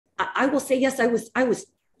I will say, yes, I was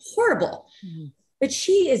horrible, but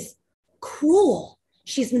she is cruel.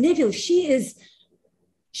 She's manipulative.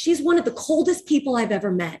 She's one of the coldest people I've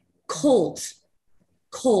ever met. Cold.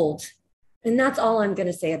 And that's all I'm going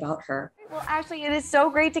to say about her. Well, Ashley, it is so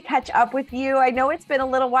great to catch up with you. I know it's been a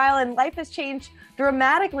little while and life has changed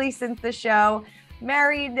dramatically since the show.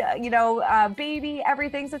 Married, baby,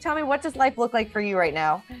 everything. So tell me, what does life look like for you right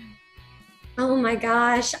now? Oh my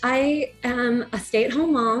gosh, I am a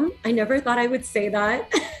stay-at-home mom. I never thought I would say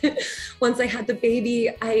that. Once I had the baby,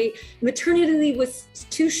 maternity leave was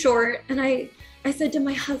too short. And I said to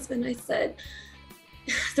my husband, I said,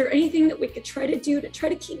 is there anything that we could try to do to try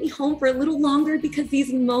to keep me home for a little longer? Because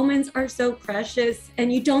these moments are so precious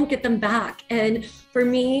and you don't get them back. And for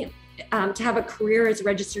me, to have a career as a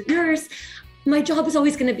registered nurse, my job is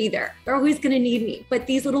always going to be there. They're always going to need me. But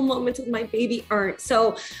these little moments with my baby aren't.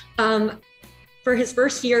 So for his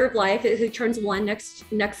first year of life, he turns 1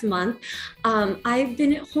 next month, I've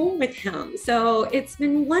been at home with him. So it's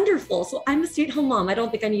been wonderful. So I'm a stay-at-home mom. I don't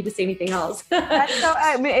think I need to say anything else.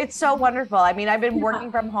 It's so wonderful. I mean, I've been working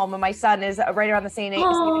from home and my son is right around the same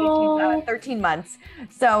age, 13 months.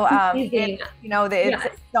 So,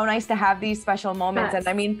 it's so nice to have these special moments. Yes. And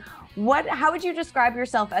I mean, how would you describe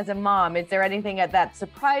yourself as a mom? Is there anything that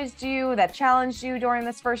surprised you, that challenged you during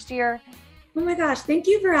this first year? Oh my gosh, thank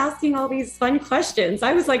you for asking all these fun questions.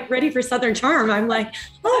 I was like ready for Southern Charm. I'm like,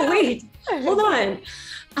 oh wait, hold on.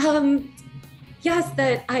 Yes,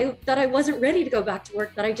 that I wasn't ready to go back to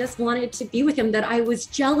work, that I just wanted to be with him, that I was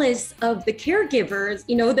jealous of the caregivers,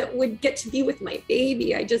 that would get to be with my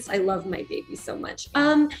baby. I love my baby so much.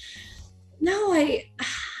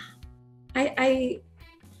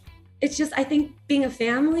 It's just, I think being a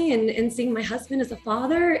family and seeing my husband as a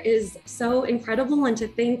father is so incredible. And to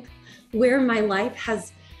think where my life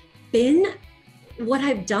has been, what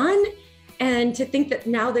I've done, and to think that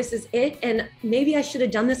now this is it. And maybe I should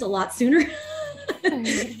have done this a lot sooner.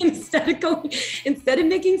 Instead of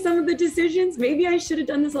making some of the decisions, maybe I should have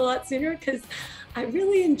done this a lot sooner because I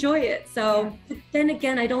really enjoy it. So then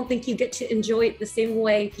again, I don't think you get to enjoy it the same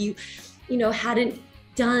way if you hadn't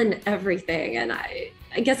done everything. And I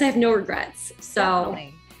guess I have no regrets. So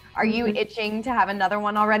definitely. Are you itching to have another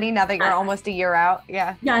one already now that you're almost a year out?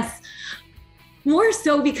 Yeah. Yes. More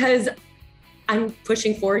so because I'm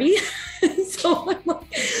pushing 40. So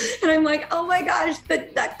I'm like, oh my gosh,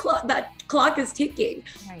 that clock is ticking.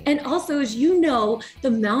 Right. And also, as you know, the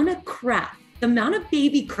amount of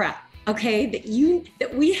baby crap, okay,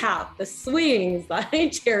 that we have, the swings, the high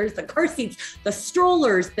chairs, the car seats, the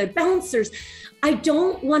strollers, the bouncers. I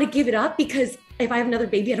don't want to give it up because if I have another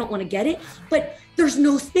baby, I don't want to get it, but there's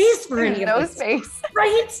no space for any of this. No space.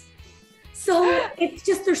 Right? So it's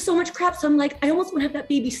just, there's so much crap. So I'm like, I almost want to have that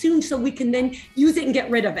baby soon so we can then use it and get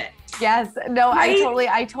rid of it. Yes. No, right?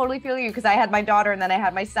 I totally feel you, because I had my daughter and then I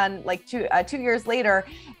had my son like 2 years later.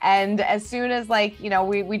 And as soon as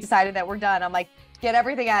we decided that we're done, I'm like, get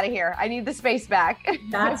everything out of here. I need the space back.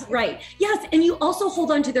 That's right. Yes. And you also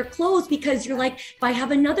hold on to their clothes because you're like, if I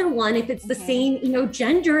have another one, if it's the same,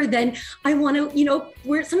 gender, then I want to,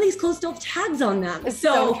 wear some of these clothes still have tags on them. It's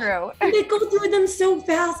so true. They go through them so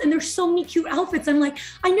fast and there's so many cute outfits. I'm like,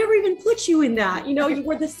 I never even put you in that. You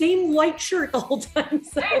wear the same white shirt the whole time.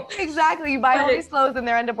 So exactly. You buy all these clothes and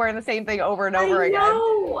they end up wearing the same thing over and over again.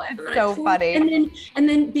 It's so funny. And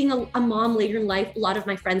then being a mom later in life, a lot of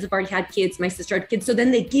my friends have already had kids. My sister had kids. So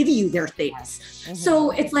then they give you their things. Mm-hmm.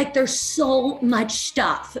 So it's like, there's so much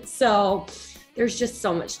stuff. So there's just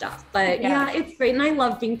so much stuff, but yeah, it's great. And I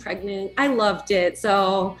love being pregnant. I loved it.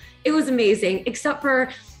 So it was amazing, except for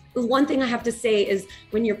one thing I have to say is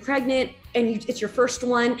when you're pregnant and it's your first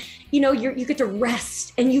one, you get to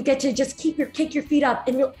rest and you get to just kick your feet up.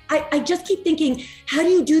 And I just keep thinking, how do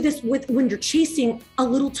you do this when you're chasing a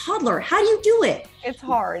little toddler? How do you do it? It's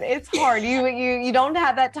hard. You don't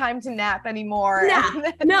have that time to nap anymore.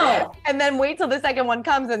 No. And then wait till the second one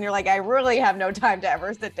comes and you're like, I really have no time to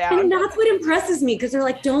ever sit down. And that's what impresses me, because they're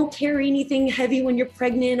like, don't carry anything heavy when you're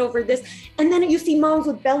pregnant over this. And then you see moms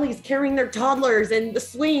with bellies carrying their toddlers and the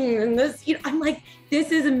swing and this, I'm like,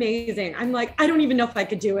 this is amazing. I'm like, I don't even know if I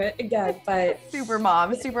could do it again, but. Super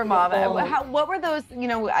mom. What were those,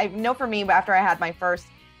 I know for me, after I had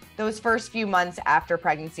those first few months after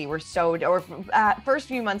pregnancy first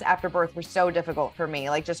few months after birth were so difficult for me.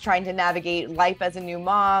 Like just trying to navigate life as a new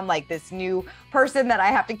mom, like this new person that I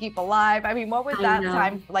have to keep alive. I mean, what was that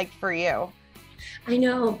time like for you? I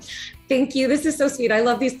know. Thank you. This is so sweet. I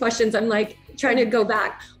love these questions. I'm like, trying to go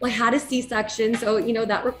back. Well, I had a C-section. So, you know,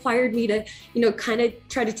 that required me to, you know, kind of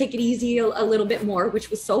try to take it easy a little bit more, which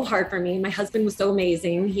was so hard for me. My husband was so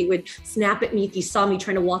amazing. He would snap at me if he saw me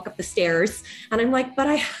trying to walk up the stairs. And I'm like, but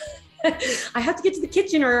I have to get to the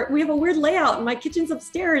kitchen, or we have a weird layout and my kitchen's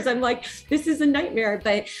upstairs. I'm like, this is a nightmare.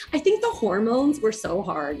 But I think the hormones were so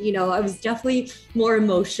hard. You know, I was definitely more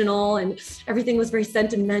emotional and everything was very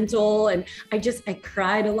sentimental. And I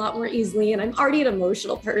cried a lot more easily, and I'm already an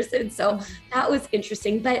emotional person. So that was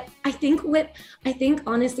interesting. But I think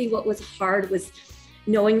honestly, what was hard was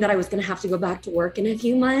knowing that I was going to have to go back to work in a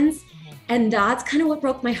few months. And that's kind of what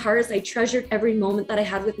broke my heart, is I treasured every moment that I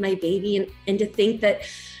had with my baby, and to think that,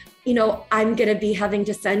 you know, I'm going to be having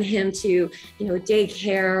to send him to, you know,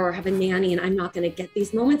 daycare or have a nanny, and I'm not going to get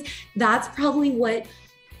these moments. That's probably what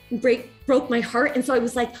broke my heart. And so I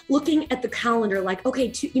was like looking at the calendar, like, okay,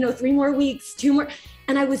 3 more weeks, 2 more.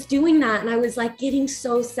 And I was doing that, and I was like getting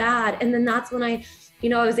so sad. And then that's when I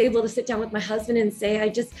was able to sit down with my husband and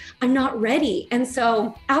say, I'm not ready. And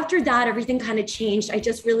so after that, everything kind of changed. I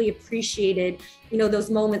just really appreciated, you know, those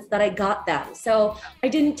moments that I got them. So I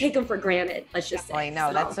didn't take them for granted, let's just say.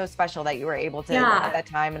 No, that's so special that you were able to at that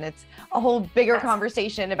time. And it's a whole bigger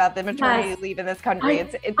conversation about the maternity leave in this country.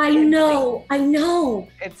 I know.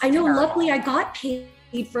 It's terrible. Luckily I got paid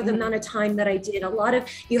for the amount of time that I did.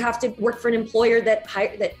 You have to work for an employer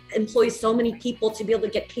that employs so many people to be able to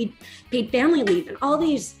get paid family leave and all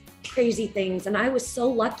these crazy things. And I was so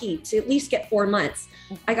lucky to at least get 4 months.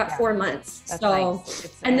 I got 4 months. That's so,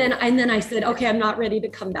 nice. and then I said, okay, I'm not ready to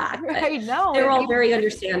come back. I know. They're all very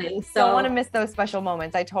understanding. So don't want to miss those special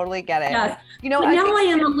moments. I totally get it. Yes. You know,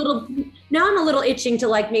 I'm a little itching to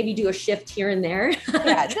like maybe do a shift here and there.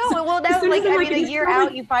 Yeah. No, well, that was like, I mean, a year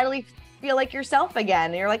out, you finally feel like yourself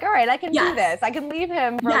again. And you're like, all right, I can do this. I can leave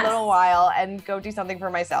him for a little while and go do something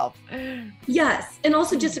for myself. Yes. And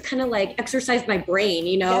also just to kind of like exercise my brain,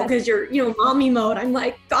 you know, because you're, you know, mommy mode. I'm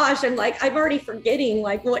like, I'm already forgetting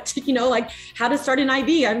like what to, you know, like how to start an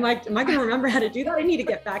IV. I'm like, am I going to remember how to do that? I need to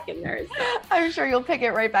get back in there. So. I'm sure you'll pick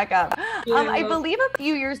it right back up. Yeah. I believe a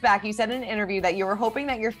few years back, you said in an interview that you were hoping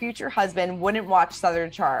that your future husband wouldn't watch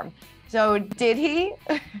Southern Charm. So did he?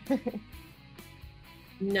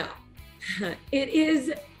 No.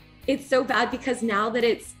 It's so bad because now that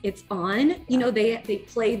it's on, you know, they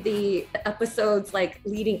played the episodes like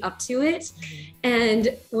leading up to it.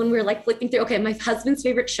 And when we're like flipping through, okay, my husband's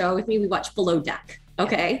favorite show with me, we watch Below Deck.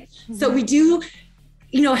 Okay. So we do,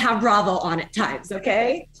 you know, have Bravo on at times.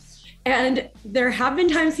 Okay. And there have been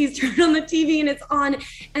times he's turned on the TV and it's on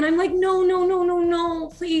and I'm like,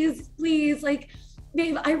 no, please. Like,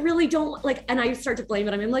 babe, I really don't like, and I start to blame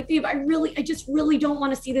it. I'm like, babe, I just really don't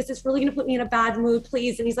want to see this. It's really going to put me in a bad mood,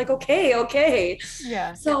 please. And he's like, okay.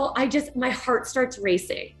 Yeah. So my heart starts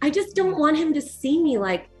racing. I just don't want him to see me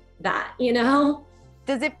like that, you know?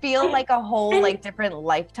 Does it feel like a whole like different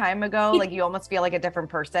lifetime ago? Like you almost feel like a different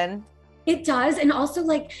person? It does. And also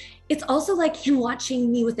like, it's also like him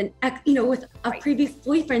watching me with with a previous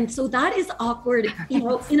boyfriend. So that is awkward, you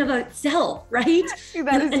know, in of itself, right?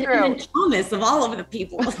 That is true. And Thomas of all of the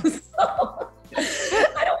people. So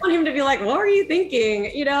I don't want him to be like, what were you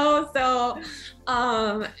thinking? You know? So,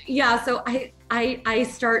 so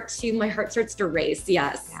my heart starts to race.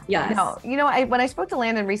 Yes. No, you know, when I spoke to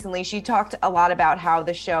Landon recently, she talked a lot about how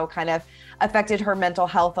the show kind of affected her mental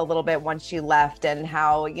health a little bit once she left, and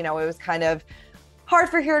how, you know, it was kind of hard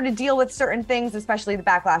for her to deal with certain things, especially the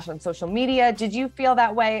backlash on social media. Did you feel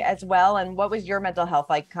that way as well? And what was your mental health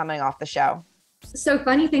like coming off the show? So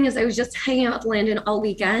funny thing is I was just hanging out with Landon all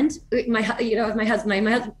weekend. My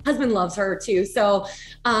husband loves her too. So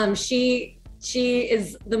she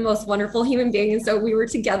is the most wonderful human being. And so we were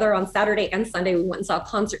together on Saturday and Sunday. We went and saw a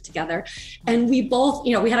concert together. And we both,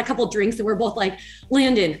 you know, we had a couple drinks and we're both like,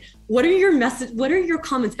 Landon, what are your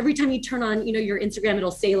comments? Every time you turn on, you know, your Instagram,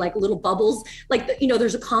 it'll say like little bubbles, like, you know,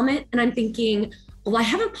 there's a comment. And I'm thinking, well, I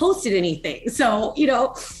haven't posted anything. So, you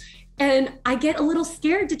know, and I get a little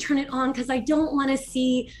scared to turn it on because I don't want to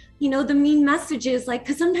see, you know, the mean messages, like,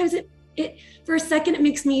 because sometimes it for a second, it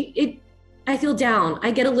makes me, I feel down. I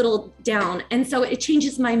get a little down. And so it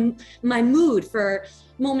changes my mood for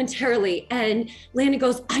momentarily. And Landon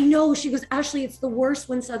goes, I know. She goes, Ashley, it's the worst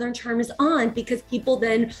when Southern Charm is on because people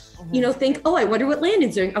then, you know, think, oh, I wonder what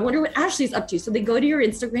Landon's doing. I wonder what Ashley's up to. So they go to your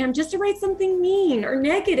Instagram just to write something mean or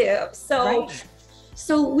negative. So,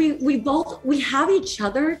 so we have each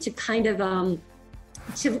other to kind of,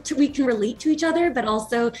 we can relate to each other, but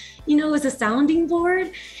also, you know, as a sounding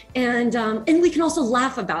board, and we can also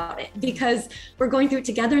laugh about it because we're going through it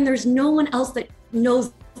together and there's no one else that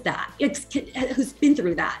knows that, who's been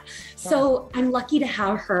through that. So I'm lucky to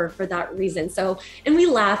have her for that reason. So, and we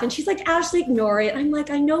laugh and she's like, Ashley, ignore it. I'm like,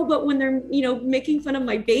 I know, but when they're, making fun of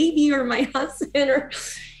my baby or my husband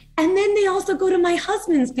and then they also go to my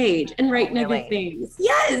husband's page and write negative things.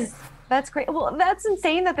 Yes. That's great. Well, that's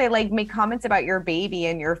insane that they like make comments about your baby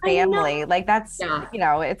and your family. Like that's,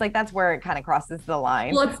 it's like, that's where it kind of crosses the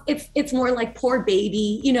line. Well, it's more like poor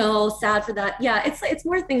baby, sad for that. Yeah. It's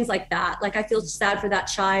more things like that. Like I feel sad for that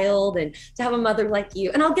child and to have a mother like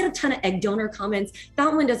you, and I'll get a ton of egg donor comments.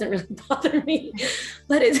 That one doesn't really bother me,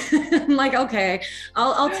 but I'm like, okay,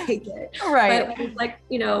 I'll take it. Right. But it's like,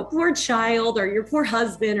 poor child or your poor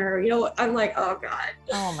husband or, I'm like, oh God.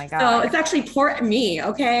 Oh my God. So it's actually poor me.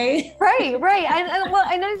 Okay. Right. And well,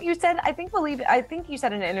 I know you said, I think you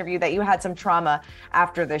said in an interview that you had some trauma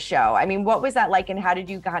after the show. I mean, what was that like and how did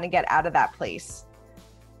you kind of get out of that place?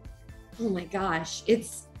 Oh my gosh.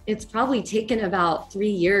 It's probably taken about 3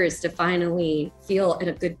 years to finally feel in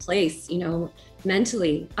a good place,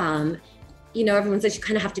 mentally. Everyone says you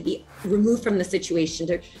kind of have to be removed from the situation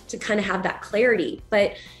to kind of have that clarity.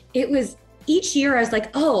 But it was each year I was like,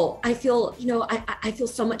 oh, I feel, I feel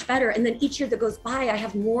so much better. And then each year that goes by, I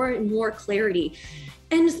have more and more clarity,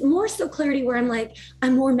 and more so clarity where I'm like,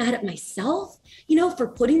 I'm more mad at myself, for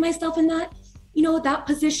putting myself in that, that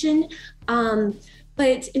position.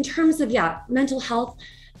 But in terms of, mental health,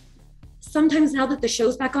 sometimes now that the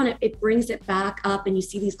show's back on, it brings it back up and you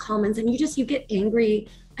see these comments and you get angry.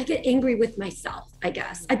 I get angry with myself, I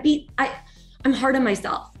guess. I'm hard on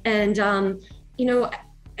myself. And,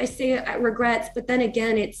 I say regrets, but then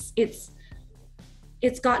again, it's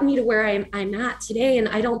gotten me to where I'm at today. And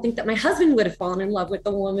I don't think that my husband would have fallen in love with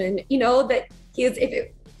the woman, that he is,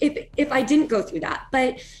 if I didn't go through that.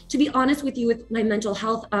 But to be honest with you, with my mental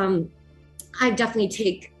health, I definitely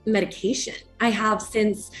take medication. I have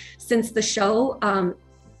since the show, 2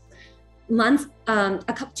 months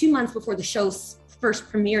before the show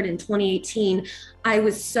first premiered in 2018, I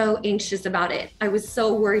was so anxious about it. I was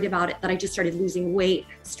so worried about it that I just started losing weight,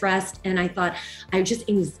 stressed, and I thought I just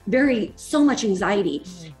so much anxiety.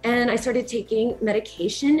 And I started taking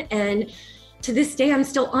medication, and to this day I'm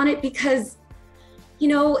still on it because,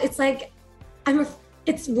 it's like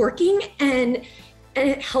it's working and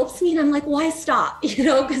it helps me, and I'm like, why stop?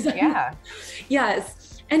 Because yes.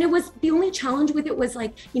 And it was, the only challenge with it was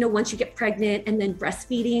like, once you get pregnant and then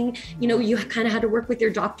breastfeeding, you kind of had to work with your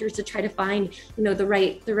doctors to try to find, the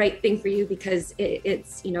right thing for you, because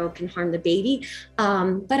it's, can harm the baby.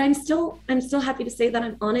 But I'm still happy to say that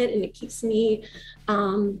I'm on it, and it keeps me,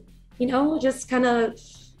 just kind of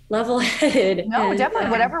level-headed. No,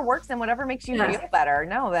 definitely. Whatever works and whatever makes you feel better.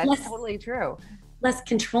 No, that's totally true. Less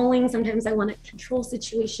controlling. Sometimes I want to control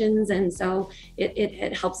situations. And so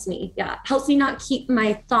it helps me. Yeah. Helps me not keep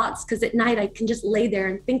my thoughts, because at night I can just lay there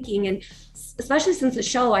and thinking, and especially since the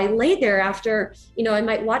show, I lay there after, I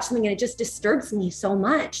might watch something and it just disturbs me so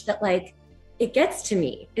much that like, it gets to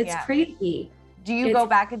me. It's crazy. Do you go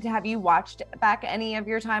back into, have you watched back any of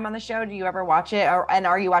your time on the show? Do you ever watch it? And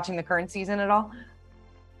are you watching the current season at all?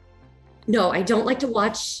 No, I don't like to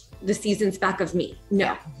watch the seasons back of me.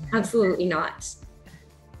 No, absolutely not.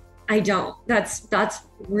 I don't. That's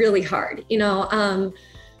really hard,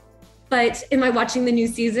 but am I watching the new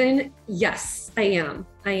season? Yes, I am.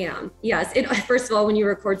 Yes. First of all, when you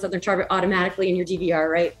record Southern Charm, automatically in your DVR,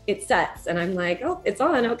 right, it sets, and I'm like, oh, it's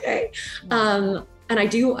on. Okay. And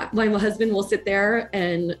my husband will sit there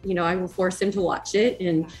and, I will force him to watch it.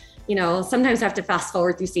 And, sometimes I have to fast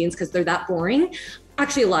forward through scenes because they're that boring.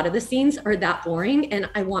 Actually, a lot of the scenes are that boring, and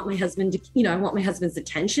I want my husband to, I want my husband's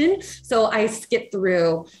attention. So I skip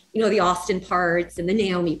through, the Austin parts and the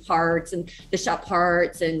Naomie parts and the Shep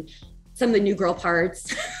parts and some of the new girl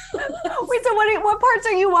parts. Wait, so what parts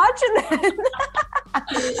are you watching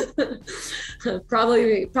then?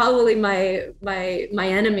 Probably my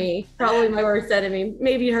enemy, probably my worst enemy.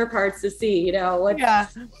 Maybe her parts to see,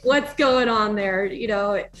 what's going on there,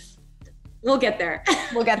 We'll get there.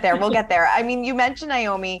 We'll get there. I mean, you mentioned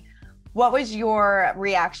Naomie. What was your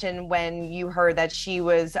reaction when you heard that she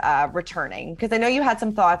was returning? Because I know you had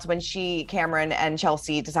some thoughts when Cameron and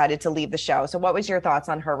Chelsea decided to leave the show. So what was your thoughts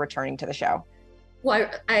on her returning to the show? Well,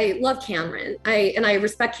 I love Cameron. I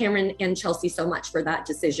respect Cameron and Chelsea so much for that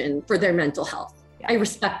decision, for their mental health. Yeah. I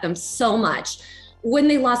respect them so much. When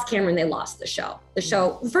they lost Cameron, they lost the show.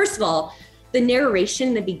 First of all, the narration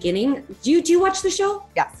in the beginning, do you watch the show?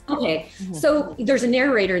 Yes. Okay. Mm-hmm. So there's a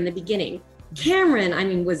narrator in the beginning.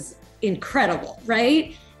 Cameron, was incredible,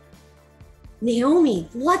 right?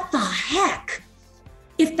 Naomie, what the heck?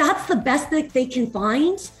 If that's the best that they can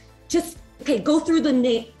find, just okay, go through the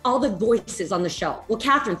name, all the voices on the show. Well,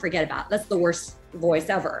 Kathryn, forget about it. That's the worst voice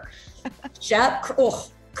ever. Shep,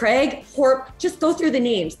 Craig, Horp, just go through the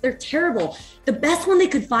names. They're terrible. The best one they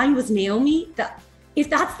could find was Naomie. If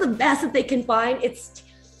that's the best that they can find, it's,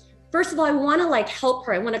 first of all, I want to like help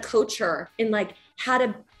her. I want to coach her in like how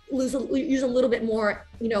to use a little bit more,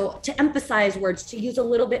 you know, to emphasize words, to use a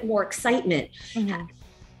little bit more excitement. Mm-hmm.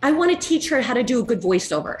 I want to teach her how to do a good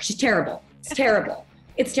voiceover. She's terrible. It's terrible.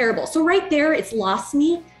 It's terrible. So right there, it's lost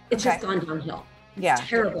me. It's just gone downhill. It's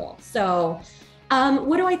terrible. So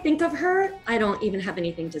what do I think of her? I don't even have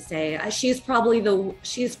anything to say. She's probably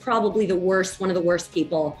the worst, one of the worst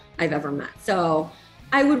people I've ever met. So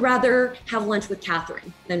I would rather have lunch with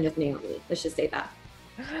Kathryn than with Naomie. Let's just say that.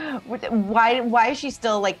 Why is she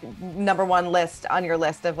still like number one list on your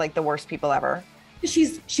list of like the worst people ever?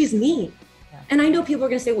 She's mean. Yeah. And I know people are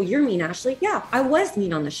going to say, well, you're mean, Ashley. Yeah, I was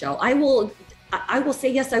mean on the show. I will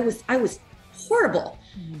say, yes, I was horrible,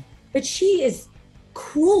 but she is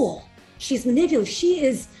cruel. She's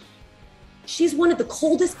manipulative. She's one of the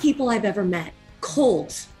coldest people I've ever met.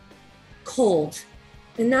 Cold.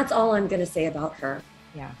 And that's all I'm going to say about her.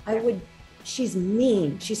 Yeah. She's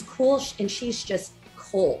mean, she's cruel, and she's just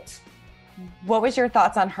cold. What was your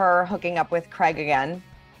thoughts on her hooking up with Craig again?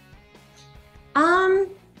 I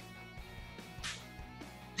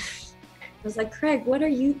was like, Craig, what are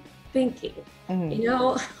you thinking? Mm-hmm. You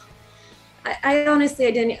know, I honestly,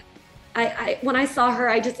 I didn't, when I saw her,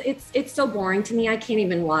 it's so boring to me. I can't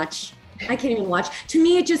even watch. To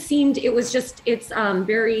me, it's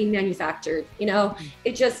very manufactured, you know,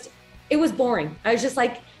 it was boring. I was just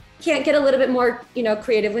like, can't get a little bit more, you know,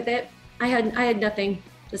 creative with it. I had nothing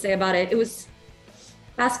to say about it. It was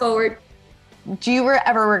fast forward. Do you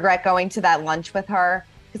ever regret going to that lunch with her?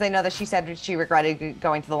 Because I know that she said she regretted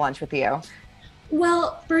going to the lunch with you.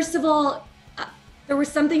 Well, first of all, there was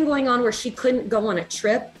something going on where she couldn't go on a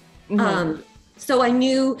trip. Mm-hmm. So I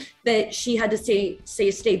knew that she had to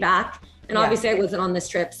stay back. And obviously I wasn't on this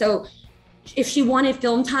trip. So if she wanted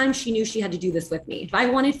film time, she knew she had to do this with me. If I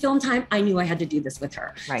wanted film time, I knew I had to do this with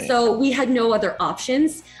her. Right. So we had no other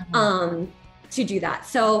options to do that.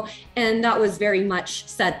 So, and that was very much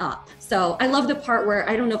set up. So I love the part where,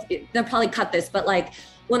 I don't know if they'll probably cut this, but like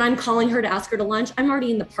when I'm calling her to ask her to lunch, I'm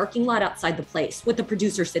already in the parking lot outside the place with the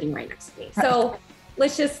producer sitting right next to me. So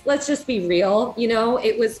let's just be real. You know,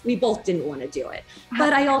 we both didn't want to do it,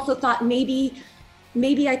 but I also thought maybe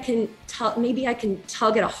I can tug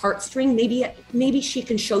at a heartstring. Maybe she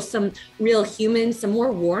can show some real human, some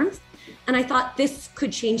more warmth. And I thought this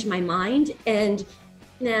could change my mind. And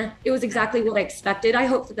it was exactly what I expected. I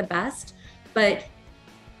hope for the best, but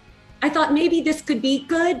I thought maybe this could be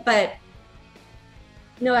good, but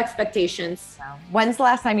no expectations. Wow. When's the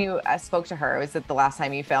last time you spoke to her? Was it the last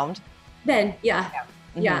time you filmed? Then, yeah.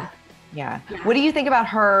 Mm-hmm. Yeah. What do you think about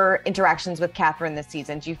her interactions with Kathryn this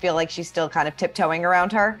season? Do you feel like she's still kind of tiptoeing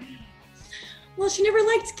around her? Well, she never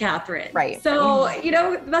liked Kathryn. Right. So, you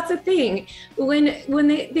know, that's the thing. When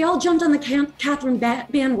they all jumped on the Kathryn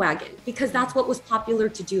bandwagon, because that's what was popular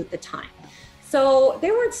to do at the time. So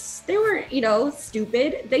they weren't, you know,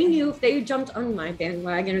 stupid. They knew if they jumped on my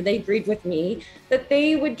bandwagon or they agreed with me, that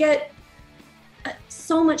they would get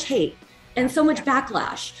so much hate and so much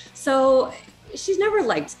backlash. So she's never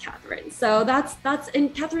liked Kathryn. So that's,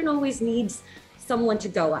 and Kathryn always needs someone to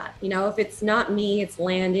go at, you know, if it's not me, it's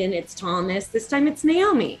Landon, it's Thomas, this time it's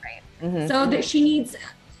Naomie. Right. Mm-hmm. So that she needs,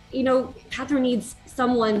 you know, Kathryn needs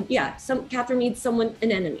someone, Kathryn needs someone,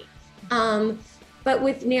 an enemy. But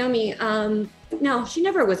with Naomie, no, she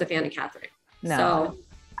never was a fan of Kathryn. No. So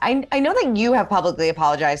I know that you have publicly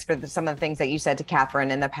apologized for some of the things that you said to Kathryn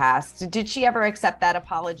in the past. Did she ever accept that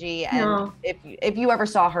apology? And no. If you ever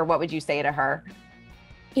saw her, what would you say to her?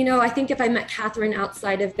 You know, I think if I met Kathryn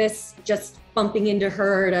outside of this, just bumping into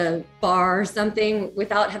her at a bar or something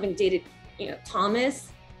without having dated, you know,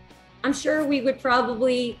 Thomas, I'm sure we would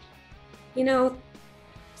probably, you know,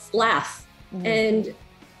 laugh. Mm-hmm. And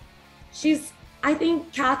I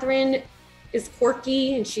think Kathryn is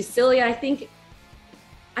quirky and she's silly. I think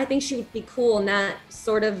she would be cool in that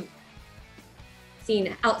sort of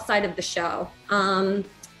scene outside of the show.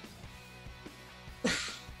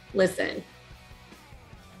 Listen,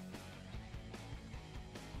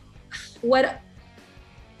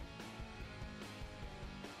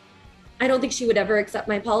 I don't think she would ever accept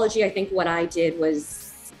my apology. I think what I did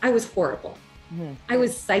was, I was horrible. Mm-hmm. I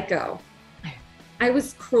was psycho. I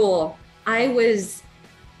was cruel. I was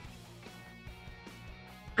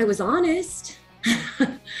honest,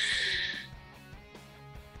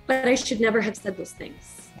 but I should never have said those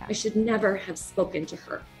things. Yeah. I should never have spoken to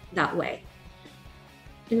her that way.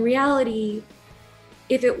 In reality,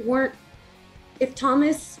 if it weren't if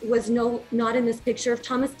Thomas was not in this picture, if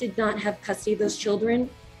Thomas did not have custody of those children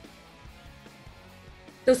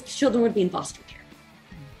would be in foster care.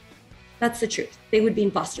 That's the truth. They would be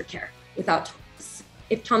in foster care without Thomas.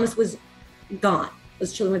 If Thomas was gone,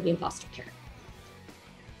 those children would be in foster care.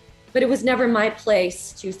 But it was never my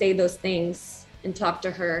place to say those things and talk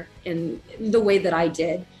to her in the way that I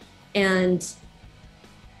did. And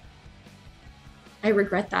I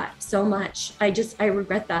regret that so much. I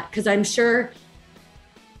regret that, because I'm sure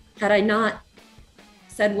had I not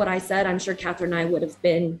said what I said, I'm sure Kathryn and I would have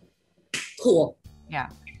been cool. Yeah.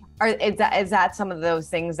 Is that some of those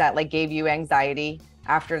things that like gave you anxiety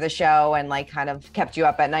after the show and like kind of kept you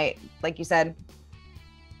up at night, like you said?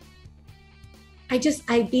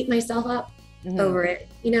 I beat myself up over it.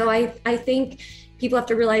 You know, I think people have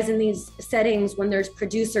to realize in these settings, when there's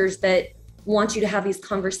producers that want you to have these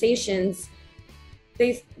conversations,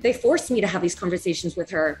 they forced me to have these conversations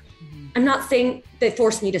with her. I'm not saying they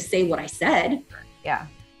forced me to say what I said. Yeah.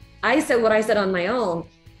 I said what I said on my own,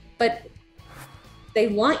 but they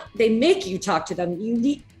make you talk to them.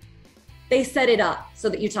 They set it up so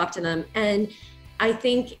that you talk to them. And I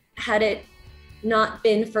think had it not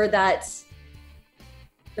been for that,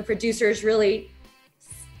 the producers really,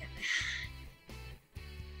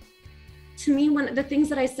 to me, one of the things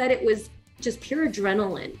that I said, it was just pure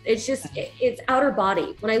adrenaline. It's just, it's outer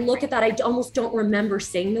body. When I look at that, I almost don't remember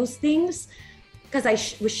saying those things because I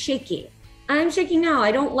was shaking. I'm shaking now.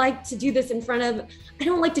 I don't like to do this I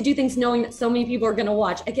don't like to do things knowing that so many people are going to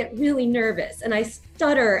watch. I get really nervous and I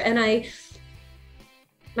stutter and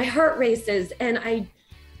my heart races, and I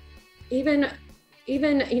even,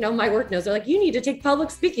 you know, my work knows, they're like, you need to take public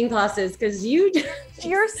speaking classes because you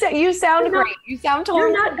sound great. You sound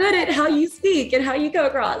totally. You're not good at how you speak and how you go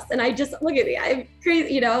across. And I just, look at me, I'm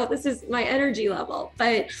crazy, you know, this is my energy level.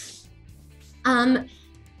 But,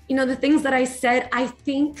 you know, the things that I said, I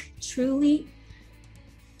think truly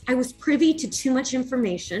I was privy to too much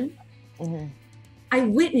information. I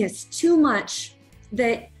witnessed too much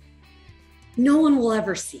that no one will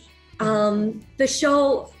ever see. The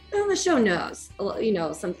show knows, you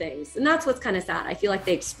know, some things, and that's what's kind of sad. I feel like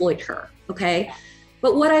they exploit her. Okay.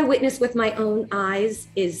 But what I witnessed with my own eyes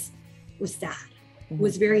was sad,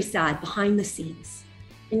 was very sad behind the scenes.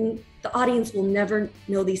 And the audience will never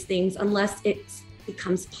know these things unless it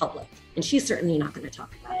becomes public. And she's certainly not going to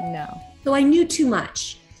talk about it. No. So I knew too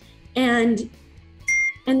much. And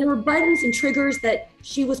there were buttons and triggers that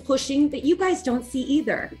she was pushing that you guys don't see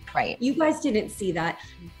either. Right. You guys didn't see that.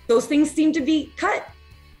 Those things seemed to be cut,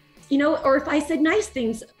 you know, or if I said nice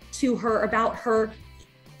things to her about her,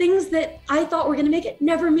 things that I thought were going to make it,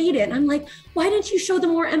 never made it. And I'm like, why didn't you show the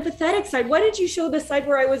more empathetic side? Why didn't you show the side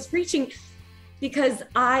where I was reaching? Because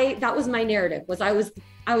that was my narrative, was I was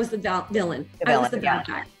the villain. I was the bad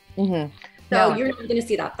guy. So you're not going to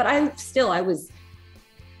see that. But I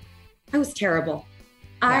was terrible.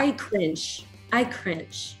 Yeah. I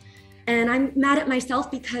cringe. And I'm mad at myself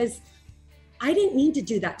because I didn't need to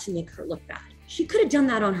do that to make her look bad. She could have done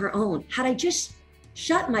that on her own. Had I just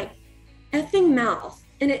shut my effing mouth.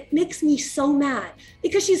 And it makes me so mad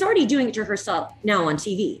because she's already doing it to herself now on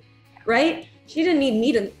TV, right? She didn't need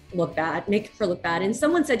me to look bad, make her look bad. And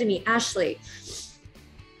someone said to me, Ashley,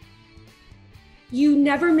 you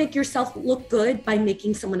never make yourself look good by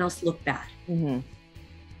making someone else look bad.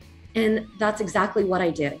 And that's exactly what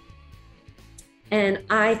I did. And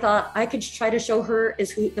I thought I could try to show her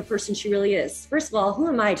as the person she really is. First of all, who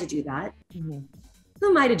am I to do that? Who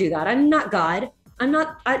am I to do that? I'm not God.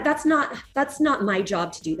 That's not my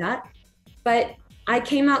job to do that. But I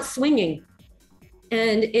came out swinging,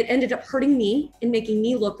 and it ended up hurting me and making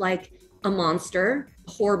me look like a monster,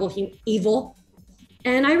 horrible, evil.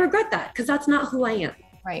 And I regret that because that's not who I am.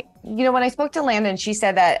 Right. You know, when I spoke to Landon, she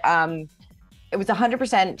said that it was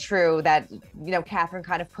 100% true that, you know, Kathryn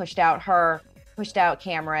kind of pushed out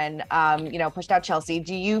Cameron, you know, pushed out Chelsea.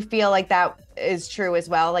 Do you feel like that is true as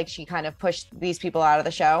well? Like she kind of pushed these people out of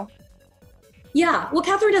the show? Yeah. Well,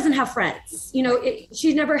 Kathryn doesn't have friends. You know,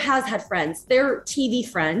 she never has had friends. They're TV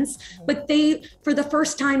friends, but for the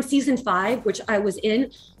first time, season 5, which I was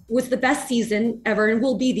in, was the best season ever and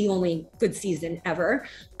will be the only good season ever.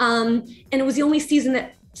 And it was the only season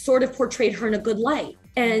that sort of portrayed her in a good light.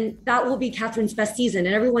 And that will be Kathryn's best season.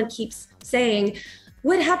 And everyone keeps saying,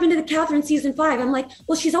 what happened to the Kathryn season 5? I'm like,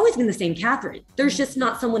 well, she's always been the same Kathryn. There's just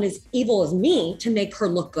not someone as evil as me to make her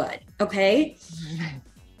look good. Okay.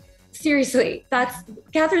 Seriously,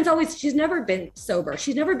 she's never been sober.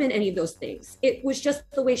 She's never been any of those things. It was just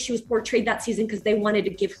the way she was portrayed that season because they wanted to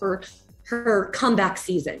give her comeback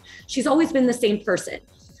season. She's always been the same person.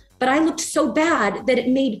 but I looked so bad that it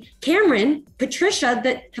made Cameron, Patricia,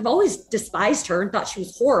 that have always despised her and thought she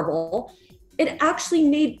was horrible, it actually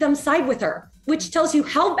made them side with her, which tells you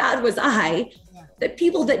how bad was I, that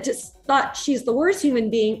people that just thought she's the worst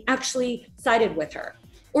human being actually sided with her.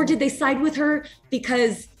 Or did they side with her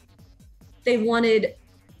because they wanted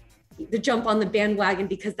to jump on the bandwagon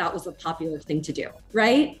because that was a popular thing to do,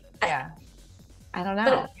 right? Yeah. I don't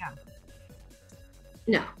know.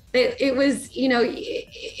 No, it was,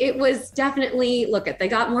 it was definitely, they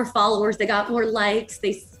got more followers, they got more likes,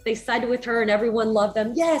 they sided with her and everyone loved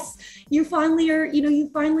them. Yes, you finally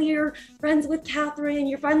are friends with Kathryn,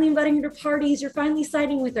 you're finally inviting her to parties, you're finally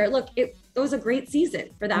siding with her. Look, it was a great season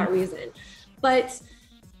for that reason. But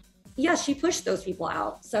yeah, she pushed those people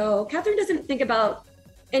out. So Kathryn doesn't think about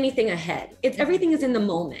anything ahead. Everything is in the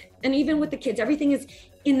moment. And even with the kids, everything is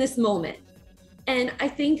in this moment. And I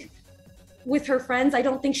think with her friends, I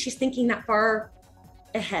don't think she's thinking that far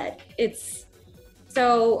ahead.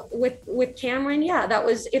 So with Cameron, yeah, that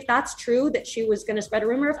was, if that's true that she was going to spread a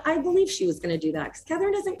rumor, I believe she was going to do that because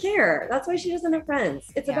Kathryn doesn't care. That's why she doesn't have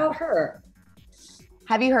friends. It's about her.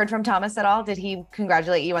 Have you heard from Thomas at all? Did he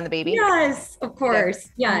congratulate you on the baby? Yes, of course.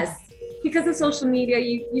 Yes. Because of social media,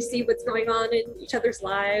 you see what's going on in each other's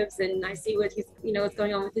lives, and I see what he's, what's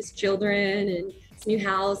going on with his children and his new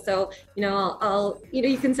house. So, I'll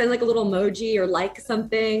you can send like a little emoji or like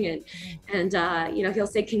something, and he'll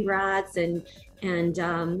say congrats, and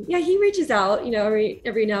he reaches out,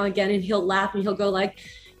 every now and again, and he'll laugh and he'll go like,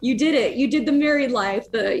 you did it, you did the married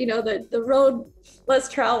life, the road less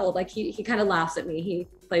traveled. Like he kind of laughs at me, he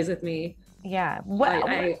plays with me. Yeah.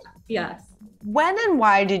 Yes. When and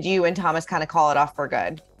why did you and Thomas kind of call it off for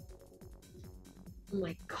good? Oh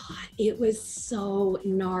my God, it was so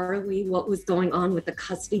gnarly what was going on with the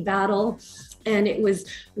custody battle. And it was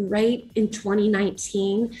right in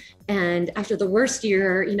 2019. And after the worst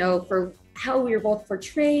year, for how we were both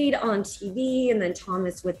portrayed on TV, and then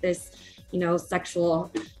Thomas with this,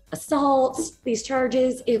 sexual assault, these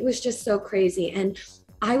charges, it was just so crazy. And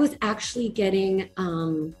I was actually getting,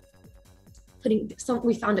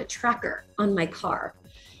 we found a tracker on my car,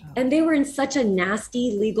 and they were in such a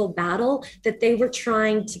nasty legal battle that they were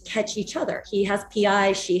trying to catch each other. He has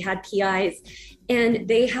PIs, she had PIs, and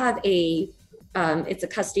they have it was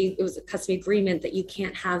a custody agreement that you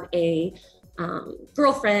can't have a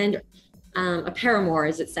girlfriend, a paramour,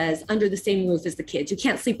 as it says, under the same roof as the kids. You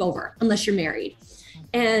can't sleep over unless you're married.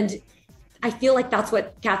 And I feel like that's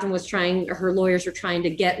what Kathryn was her lawyers were trying to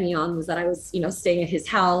get me on, was that I was, staying at his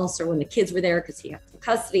house or when the kids were there because he had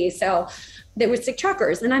custody. So they would stick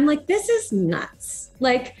trackers. And I'm like, this is nuts.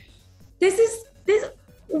 Like, what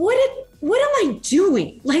am I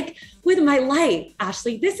doing? Like, with my life,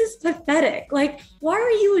 Ashley, this is pathetic. Like, why are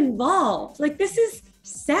you involved? Like, this is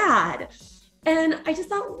sad. And I just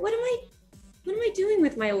thought, what am I doing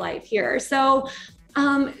with my life here? So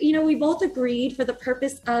we both agreed for the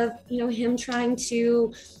purpose of, him trying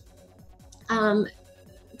to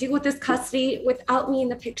deal with this custody without me in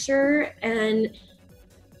the picture. And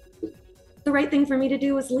the right thing for me to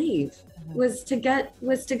do was leave, was to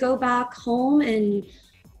go back home and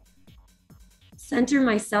center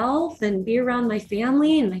myself and be around my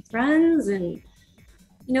family and my friends, and,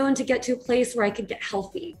 and to get to a place where I could get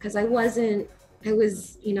healthy. Cause I lost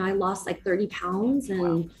like 30 pounds and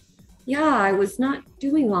wow. Yeah, I was not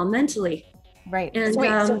doing well mentally. Right. And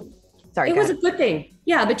sorry, it was a good thing.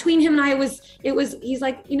 Yeah. Between him and I, he's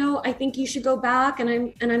like, I think you should go back.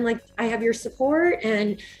 And I'm like, I have your support.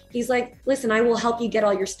 And he's like, listen, I will help you get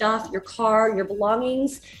all your stuff, your car, your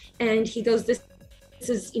belongings. And he goes, this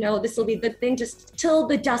is, this will be the thing just till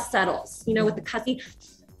the dust settles, with the custody.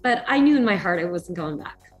 But I knew in my heart I wasn't going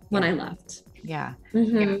back when I left. Yeah.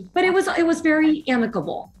 Mm-hmm. Yeah. But it was very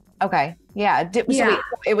amicable. Okay. Yeah. So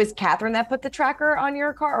it was Kathryn that put the tracker on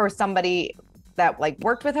your car, or somebody that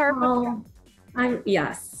worked with her?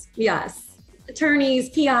 Yes. Attorneys,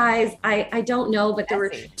 PIs. I don't know, but there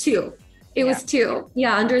were two. It was two.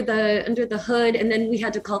 Yeah. Under the hood. And then we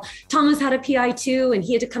had to call, Thomas had a PI too, and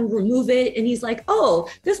he had to come remove it. And he's like, oh,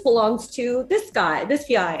 this belongs to this guy, this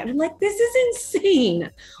PI. And I'm like, this is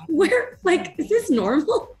insane. Is this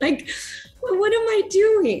normal? What am I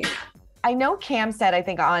doing? I know Cam said, I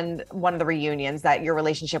think on one of the reunions, that your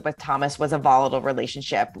relationship with Thomas was a volatile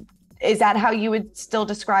relationship. Is that how you would still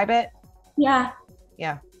describe it? Yeah.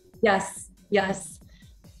 Yeah. Yes. Thomas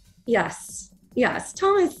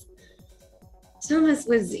was,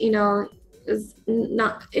 was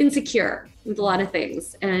not insecure with a lot of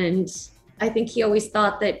things. And I think he always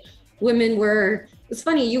thought that women it's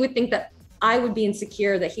funny, you would think that I would be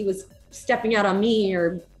insecure that he was stepping out on me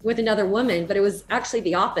or with another woman, but it was actually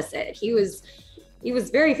the opposite. He was He was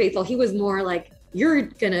very faithful. He was more like, you're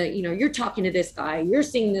gonna, you're talking to this guy, you're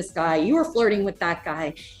seeing this guy, you were flirting with that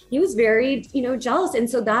guy. He was very, jealous. And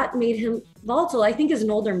so that made him volatile. I think as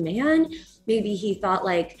an older man, maybe he thought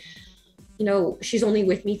like, she's only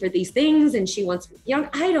with me for these things and she wants young.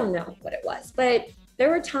 I don't know what it was, but there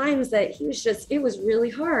were times that he was just, it was really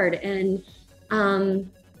hard. And I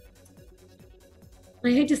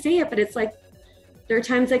hate to say it, but it's like, there are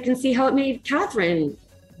times I can see how it made Kathryn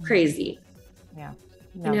crazy. Yeah.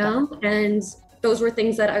 No, and those were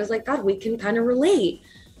things that I was like, God, we can kind of relate.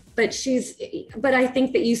 But I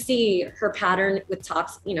think that you see her pattern with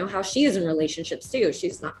how she is in relationships too.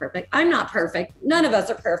 She's not perfect. I'm not perfect. None of us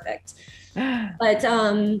are perfect. But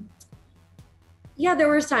yeah, there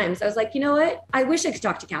were times I was like, you know what? I wish I could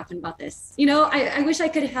talk to Kathryn about this. I wish I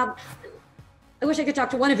could talk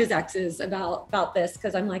to one of his exes about this.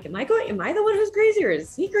 Cause I'm like, am I the one who's crazy or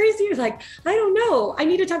is he crazy? Or like, I don't know. I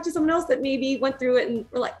need to talk to someone else that maybe went through it and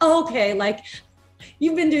we're like, oh, okay. Like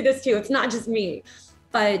you've been through this too. It's not just me.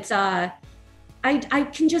 But I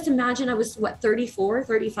can just imagine I was 34,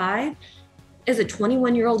 35 as a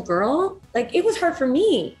 21-year-old girl. Like it was hard for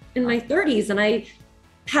me in my 30s and I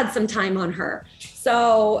had some time on her.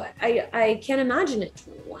 So I can't imagine at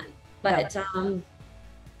 21, but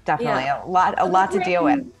definitely a lot to deal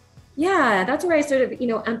with. Yeah. That's where I sort of,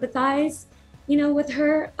 empathize, with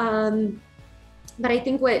her. But I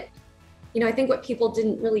think what people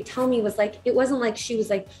didn't really tell me was like, it wasn't like she was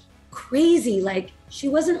like crazy. Like she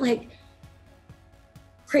wasn't like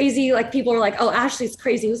crazy. Like people were like, oh, Ashley's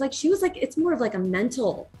crazy. It was like, she was like, it's more of like a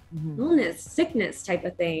mental illness, sickness type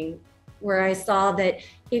of thing, where I saw that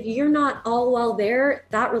if you're not all well there,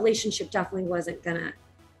 that relationship definitely wasn't gonna.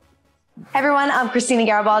 Hey everyone, I'm Christina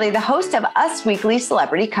Garibaldi, the host of Us Weekly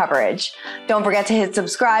Celebrity Coverage. Don't forget to hit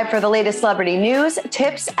subscribe for the latest celebrity news,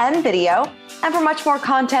 tips, and video. And for much more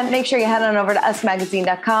content, make sure you head on over to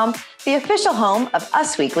usmagazine.com, the official home of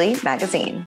Us Weekly Magazine.